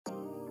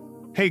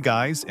Hey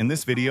guys, in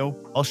this video,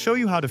 I'll show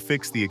you how to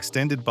fix the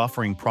extended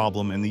buffering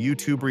problem in the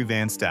YouTube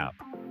Revanced app.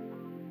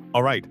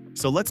 Alright,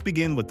 so let's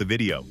begin with the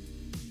video.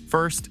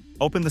 First,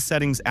 open the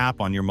Settings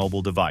app on your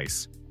mobile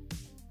device.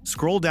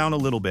 Scroll down a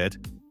little bit,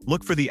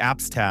 look for the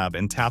Apps tab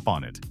and tap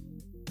on it.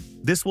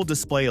 This will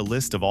display a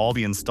list of all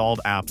the installed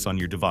apps on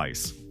your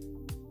device.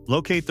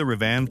 Locate the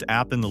Revamped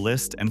app in the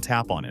list and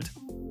tap on it.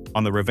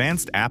 On the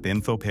Revanced app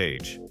info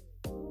page,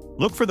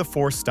 look for the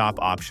Force Stop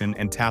option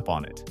and tap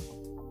on it.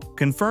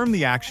 Confirm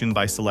the action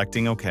by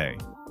selecting OK.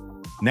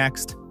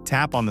 Next,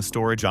 tap on the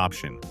Storage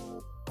option.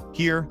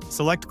 Here,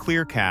 select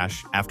Clear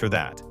Cache. After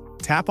that,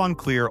 tap on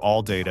Clear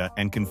All Data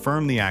and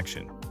confirm the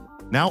action.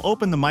 Now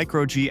open the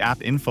MicroG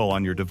app info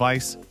on your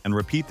device and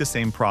repeat the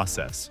same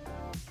process.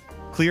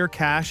 Clear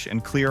Cache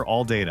and clear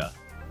all data.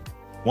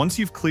 Once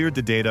you've cleared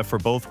the data for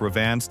both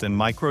Revanced and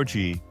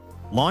MicroG,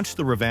 launch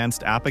the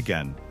Revanced app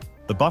again.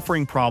 The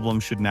buffering problem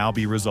should now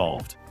be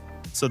resolved.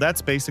 So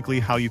that's basically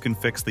how you can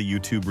fix the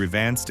YouTube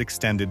Revanced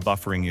extended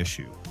buffering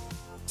issue.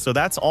 So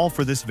that's all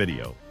for this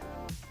video.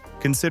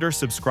 Consider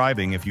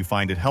subscribing if you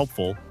find it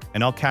helpful,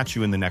 and I'll catch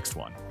you in the next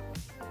one.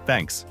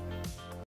 Thanks.